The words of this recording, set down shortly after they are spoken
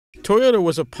Toyota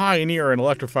was a pioneer in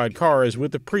electrified cars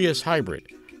with the Prius hybrid.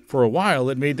 For a while,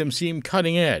 it made them seem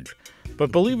cutting edge. But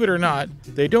believe it or not,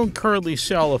 they don't currently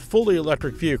sell a fully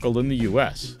electric vehicle in the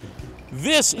US.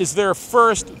 This is their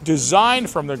first designed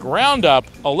from the ground up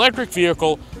electric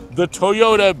vehicle, the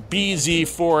Toyota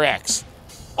BZ4X.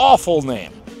 Awful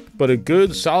name. But a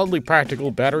good, solidly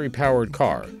practical battery-powered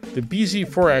car. The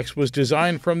BZ4X was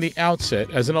designed from the outset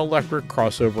as an electric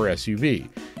crossover SUV.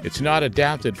 It's not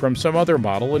adapted from some other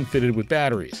model and fitted with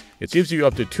batteries. It gives you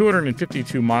up to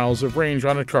 252 miles of range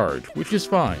on a charge, which is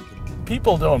fine.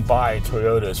 People don't buy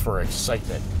Toyotas for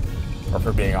excitement or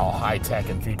for being all high-tech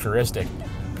and futuristic.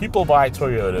 People buy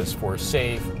Toyotas for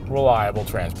safe, reliable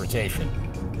transportation.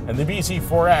 And the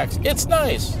BZ4X, it's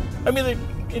nice. I mean,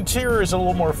 the interior is a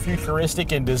little more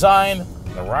futuristic in design.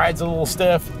 The ride's a little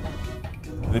stiff.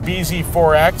 The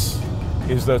BZ4X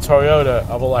is the Toyota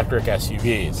of electric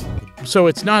SUVs. So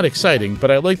it's not exciting, but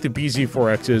I like the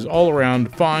BZ4X's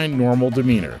all-around fine, normal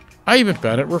demeanor. I even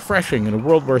found it refreshing in a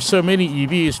world where so many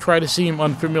EVs try to seem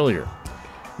unfamiliar.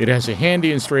 It has a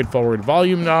handy and straightforward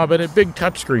volume knob and a big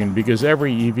touchscreen because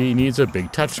every EV needs a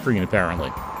big touchscreen apparently.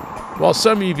 While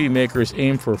some EV makers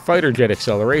aim for fighter jet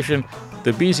acceleration,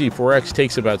 the BZ4X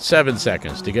takes about 7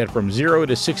 seconds to get from 0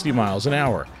 to 60 miles an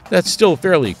hour. That's still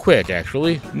fairly quick,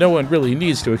 actually. No one really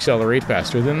needs to accelerate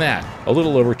faster than that. A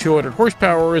little over 200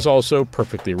 horsepower is also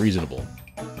perfectly reasonable.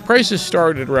 Prices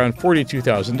start at around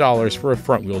 $42,000 for a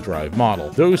front-wheel drive model.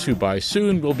 Those who buy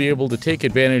soon will be able to take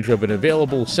advantage of an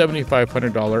available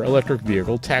 $7,500 electric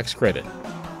vehicle tax credit.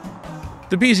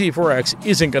 The BZ4X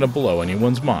isn't going to blow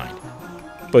anyone's mind.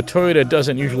 But Toyota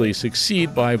doesn't usually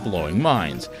succeed by blowing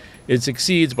minds. It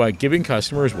succeeds by giving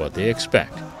customers what they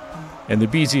expect. And the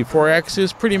BZ4X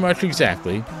is pretty much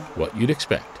exactly what you'd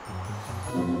expect.